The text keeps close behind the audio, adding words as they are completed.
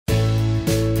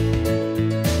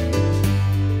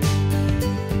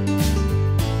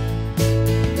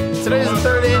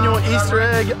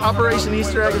Operation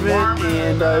Easter Egg event,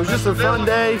 and it was just a fun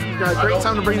day. Great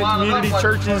time to bring the community,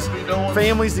 churches,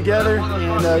 families together,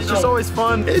 and it's just always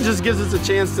fun. It just gives us a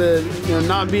chance to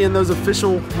not be in those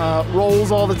official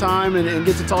roles all the time, and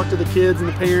get to talk to the kids and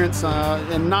the parents,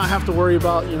 and not have to worry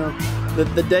about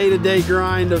the day-to-day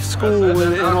grind of school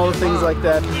and all the things like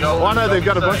that. Well, I know they've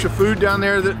got a bunch of food down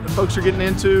there that folks are getting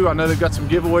into. I know they've got some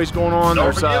giveaways going on.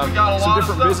 There's some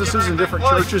different businesses and different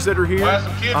churches that are here,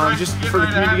 just for the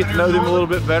community to get to know them a little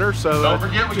bit better. So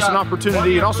just an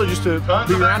opportunity, and also just to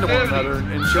be around one another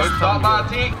and share some time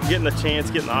together. Getting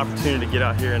the opportunity to get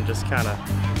out here and just kind of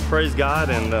praise God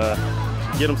and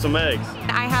get them some eggs.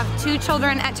 I have 2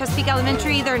 children at Chesapeake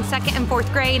Elementary. They're in 2nd and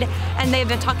 4th grade, and they've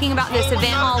been talking about this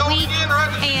event all week,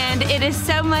 and it is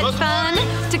so much fun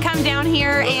to come down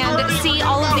here and see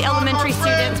all of the elementary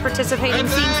students participating,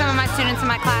 seeing some of my students in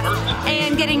my class,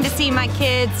 and getting to see my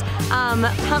kids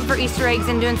hunt for Easter eggs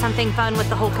and doing something fun with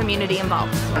the whole community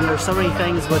involved. And there's so many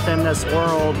things within this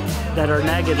world that are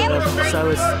negative, so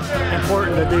it's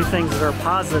important to do things that are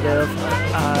positive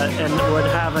and would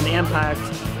have an impact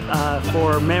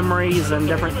for memories and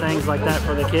different things like that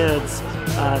for the kids.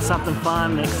 Something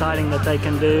fun and exciting that they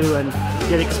can do and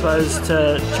get exposed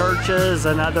to churches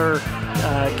and other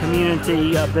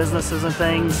community businesses and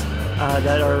things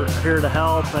that are here to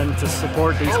help and to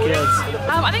support these kids.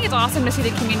 I think it's awesome to see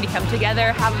the community come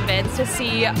together, have events, to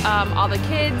see all the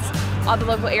kids, all the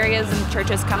local areas and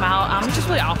churches come out. It's just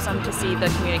really awesome to see the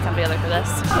community come together for this.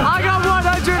 I got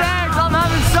 100 eggs. I'm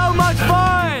having so much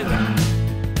fun.